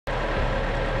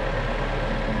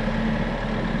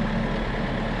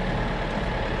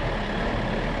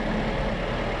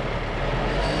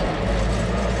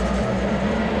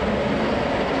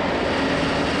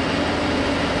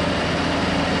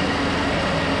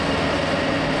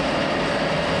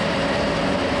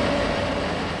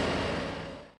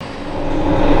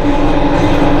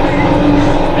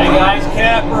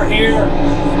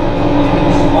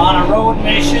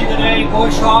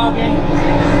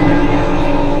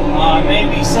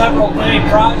several day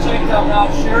project, I'm not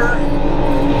sure.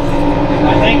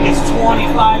 I think it's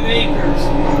 25 acres.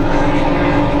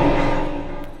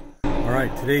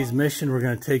 Alright, today's mission, we're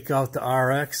going to take out the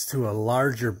RX to a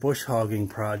larger bush hogging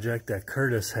project that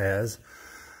Curtis has.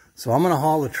 So I'm going to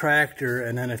haul the tractor,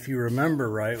 and then if you remember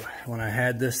right, when I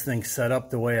had this thing set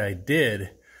up the way I did,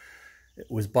 it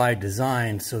was by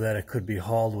design so that it could be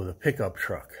hauled with a pickup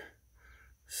truck.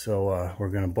 So we're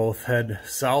going to both head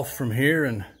south from here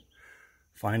and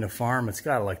find a farm. It's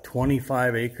got like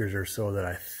 25 acres or so that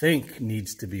I think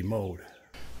needs to be mowed.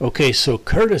 Okay, so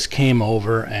Curtis came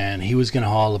over and he was going to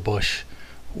haul the bush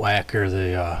whacker,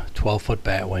 the 12-foot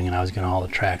batwing, and I was going to haul the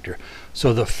tractor.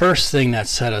 So the first thing that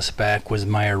set us back was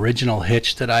my original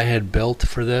hitch that I had built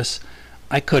for this.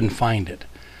 I couldn't find it.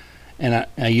 And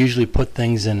I usually put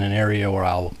things in an area where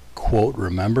I'll, quote,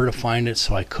 remember to find it,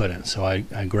 so I couldn't. So I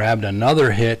grabbed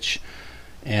another hitch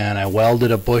and I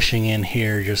welded a bushing in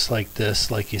here just like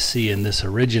this, like you see in this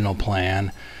original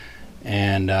plan.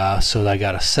 And so I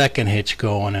got a second hitch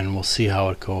going, and we'll see how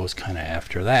it goes kind of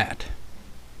after that.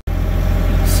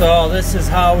 So this is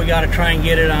how we got to try and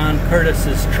get it on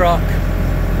Curtis's truck.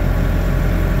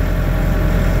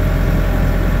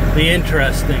 Be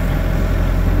interesting.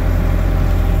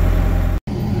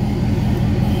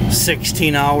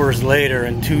 16 hours later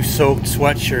and 2 soaked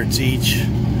sweatshirts each.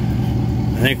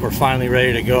 I think we're finally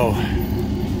ready to go.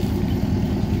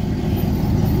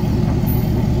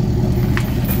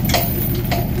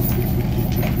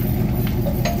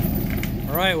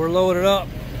 Alright, we're loaded up.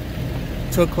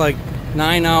 Took like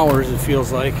 9 hours, it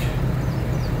feels like.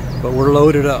 But we're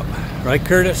loaded up. Right,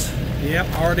 Curtis?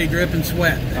 Yep, already dripping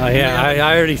sweat. Yeah,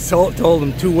 I already told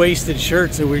him 2 wasted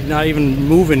shirts and we're not even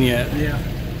moving yet. Yeah.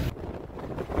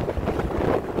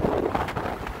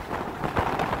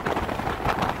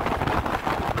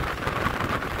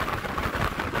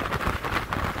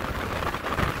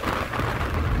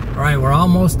 Alright, we're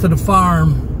almost to the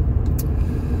farm.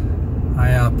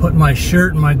 I put my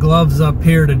shirt and my gloves up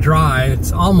here to dry.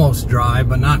 It's almost dry,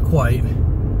 but not quite.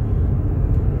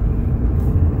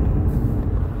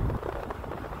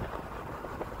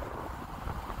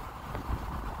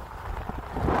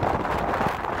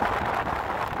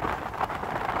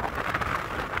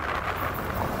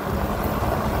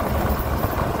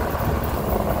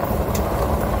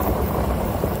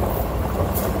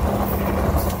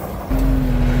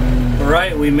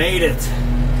 Alright, we made it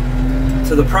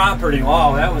to the property.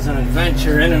 Wow, that was an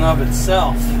adventure in and of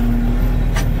itself.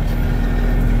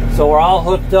 So we're all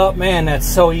hooked up. Man, that's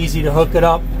so easy to hook it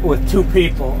up with 2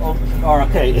 people. Or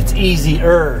okay, it's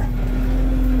easier,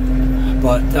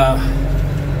 but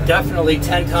definitely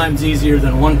 10 times easier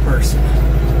than 1 person.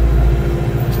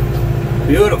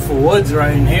 Beautiful woods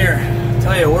right in here. I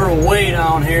tell you, we're way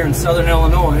down here in southern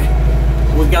Illinois.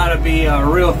 We've got to be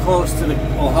real close to the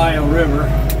Ohio River,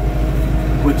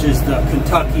 which is the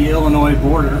Kentucky-Illinois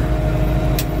border.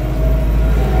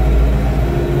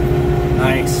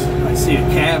 Nice. I see a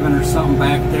cabin or something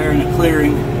back there in a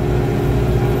clearing.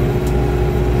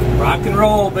 Rock and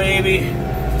roll, baby.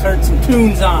 Turn some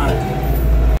tunes on it.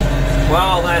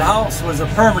 Well, that house was a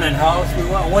permanent house. We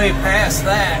went way past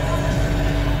that.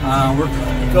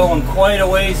 We're going quite a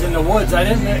ways in the woods. I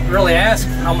didn't really ask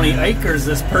how many acres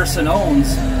this person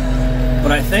owns,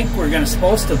 but I think we're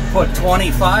supposed to put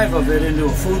 25 of it into a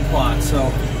food plot.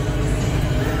 So,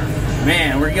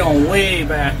 man, we're going way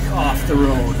back off the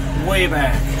road, way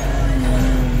back.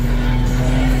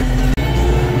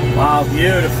 Wow,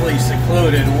 beautifully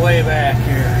secluded, way back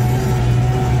here.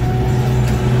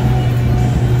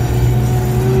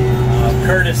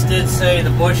 Curtis did say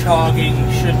the bush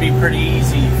hogging should be pretty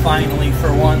easy, finally,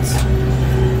 for once.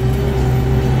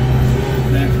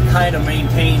 They've kind of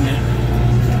maintained it.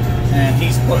 And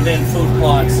he's putting in food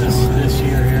plots this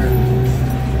year here.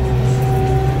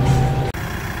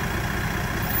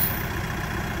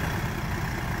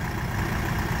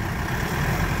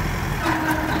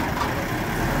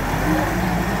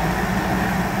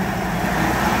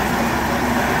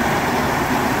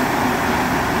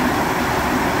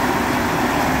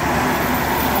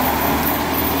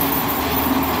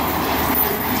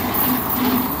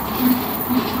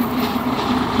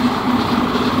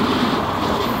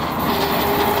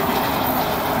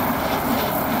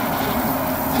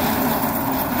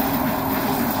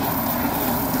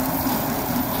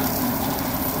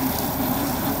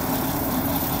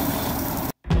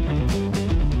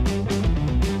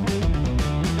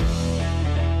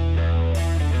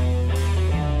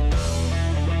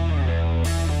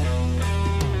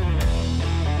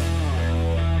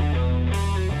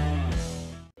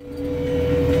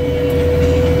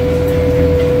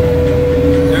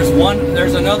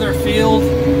 There's another field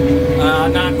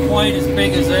Not quite as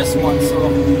big as this one, so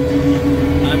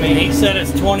I mean, he said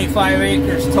it's 25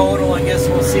 acres total. I guess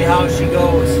we'll see how she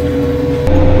goes.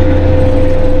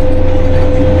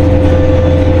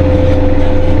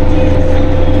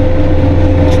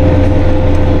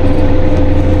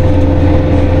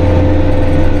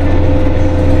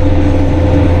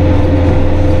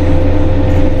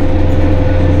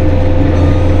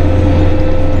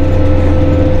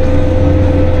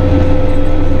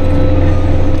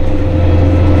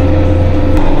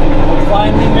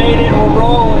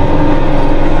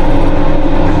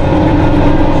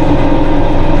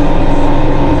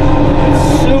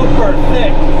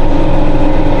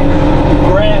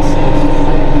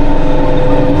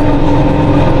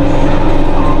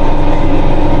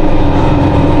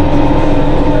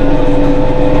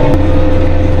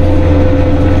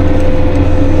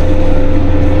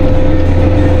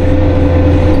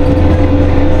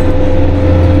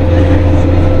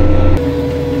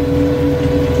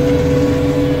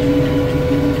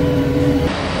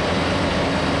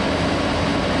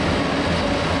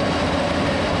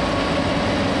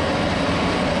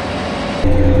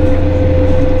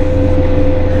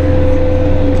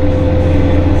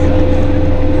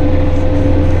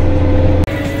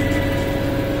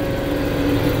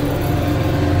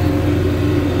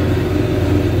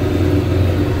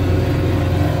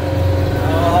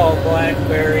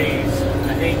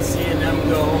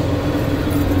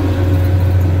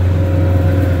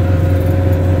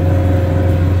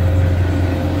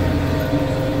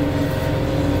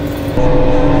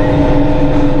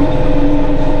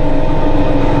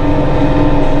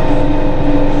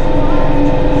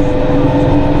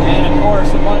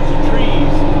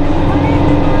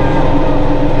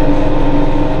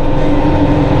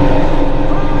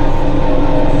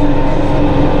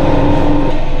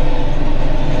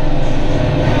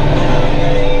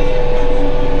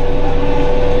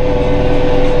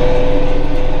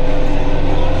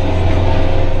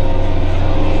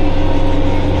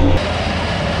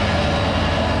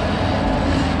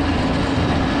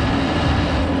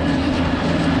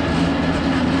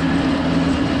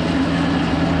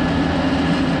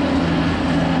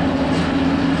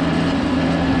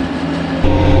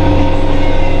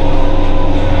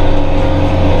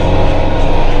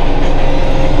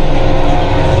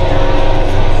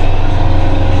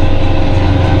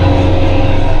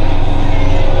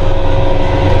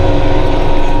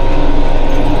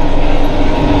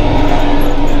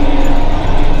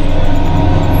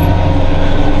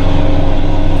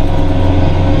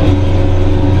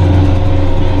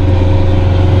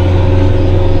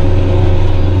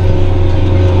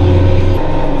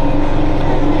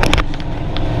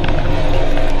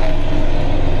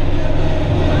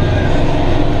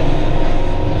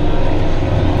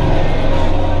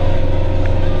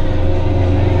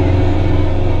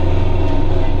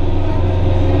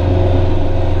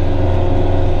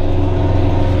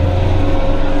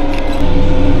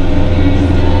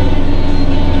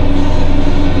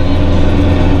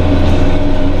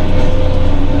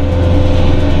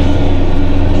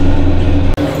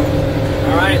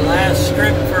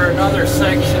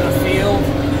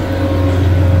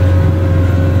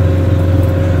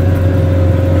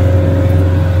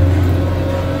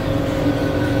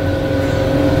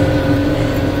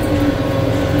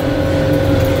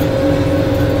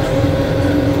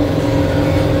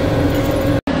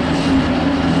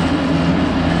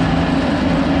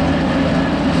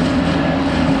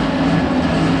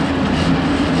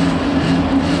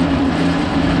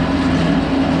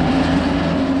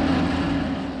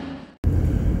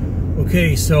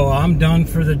 Okay, so I'm done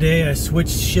for the day. I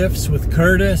switched shifts with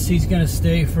Curtis. He's gonna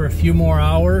stay for a few more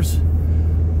hours.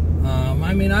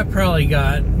 I mean, I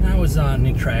was on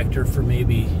the tractor for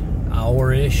maybe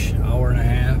hour-ish, hour and a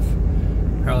half.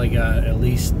 Probably got at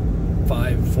least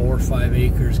 4 or 5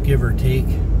 acres, give or take.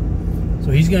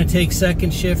 So he's gonna take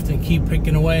second shift and keep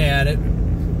picking away at it.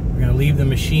 We're gonna leave the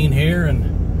machine here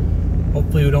and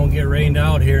hopefully we don't get rained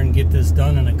out here and get this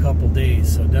done in a couple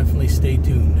days. So definitely stay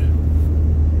tuned.